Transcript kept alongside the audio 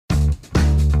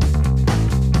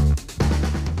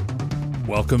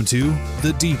Welcome to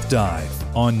The Deep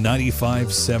Dive on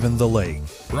 95.7 The Lake.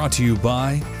 Brought to you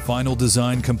by Final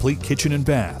Design Complete Kitchen and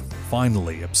Bath.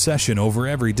 Finally, obsession over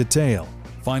every detail.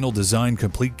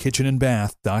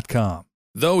 FinalDesignCompleteKitchenandBath.com.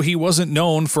 Though he wasn't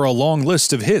known for a long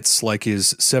list of hits like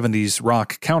his 70s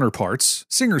rock counterparts,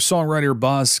 singer-songwriter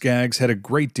Boz Scaggs had a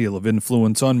great deal of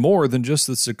influence on more than just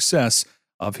the success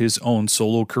of his own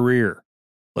solo career.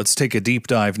 Let's take a deep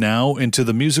dive now into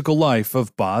the musical life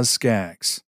of Boz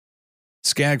Scaggs.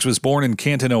 Scaggs was born in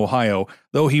Canton, Ohio,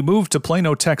 though he moved to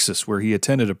Plano, Texas, where he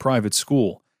attended a private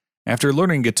school. After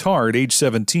learning guitar at age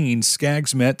 17,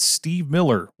 Scaggs met Steve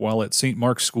Miller while at St.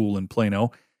 Mark's School in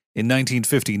Plano. In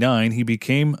 1959, he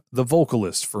became the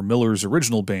vocalist for Miller's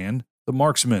original band, the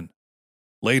Marksmen.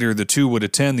 Later, the two would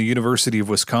attend the University of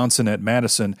Wisconsin at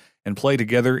Madison and play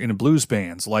together in blues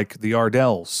bands like the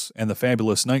Ardells and the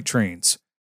Fabulous Night Trains.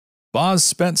 Boz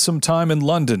spent some time in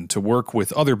London to work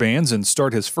with other bands and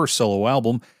start his first solo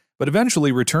album, but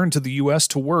eventually returned to the U.S.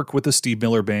 to work with the Steve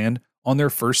Miller Band on their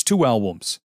first two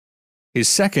albums. His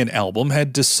second album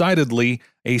had decidedly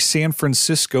a San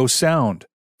Francisco sound,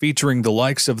 featuring the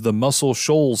likes of the Muscle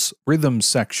Shoals Rhythm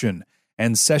Section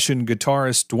and session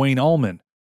guitarist Duane Allman,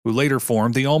 who later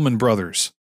formed the Allman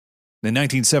Brothers. In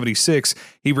 1976,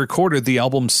 he recorded the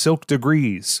album Silk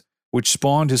Degrees, which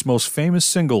spawned his most famous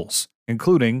singles,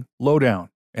 including Lowdown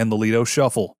and Though Lido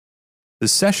Shuffle. The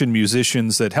session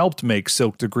musicians that helped make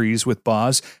Silk Degrees with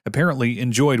Boz apparently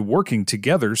enjoyed working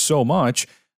together so much,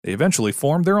 they eventually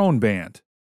formed their own band,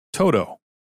 Toto.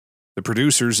 The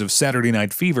producers of Saturday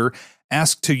Night Fever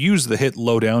asked to use the hit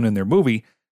Lowdown in their movie,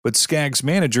 but Scaggs'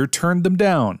 manager turned them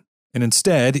down and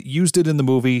instead used it in the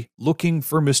movie Looking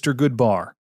for Mr.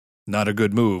 Goodbar. Not a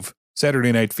good move.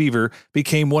 Saturday Night Fever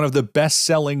became one of the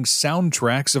best-selling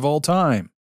soundtracks of all time,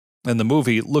 and the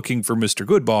movie Looking for Mr.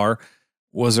 Goodbar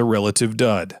was a relative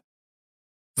dud.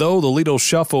 Though Though Lido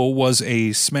Shuffle was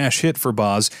a smash hit for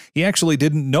Boz, he actually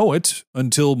didn't know it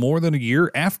until more than a year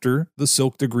after the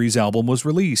Silk Degrees album was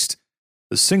released.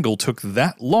 The single took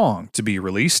that long to be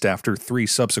released after 3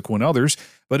 subsequent others,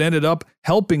 but ended up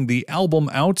helping the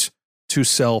album out to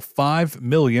sell 5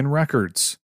 million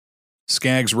records.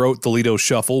 Scaggs wrote Though Lido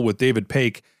Shuffle with David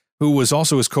Paich, who was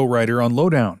also his co-writer on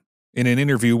Lowdown. In an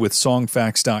interview with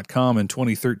Songfacts.com in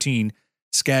 2013,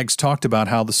 Scaggs talked about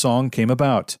how the song came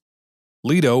about.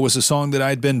 Lido was a song that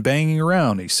I'd been banging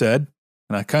around, he said,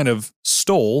 and I kind of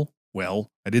stole, well,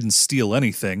 I didn't steal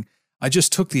anything, I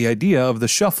just took the idea of the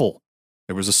shuffle.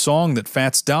 There was a song that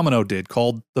Fats Domino did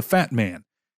called The Fat Man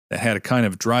that had a kind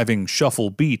of driving shuffle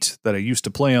beat that I used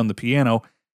to play on the piano,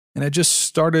 and I just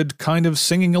started kind of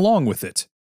singing along with it.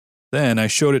 Then I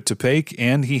showed it to Paich,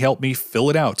 and he helped me fill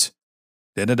it out.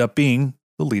 It ended up being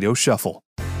the Lido Shuffle.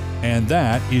 And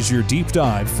that is your deep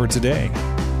dive for today.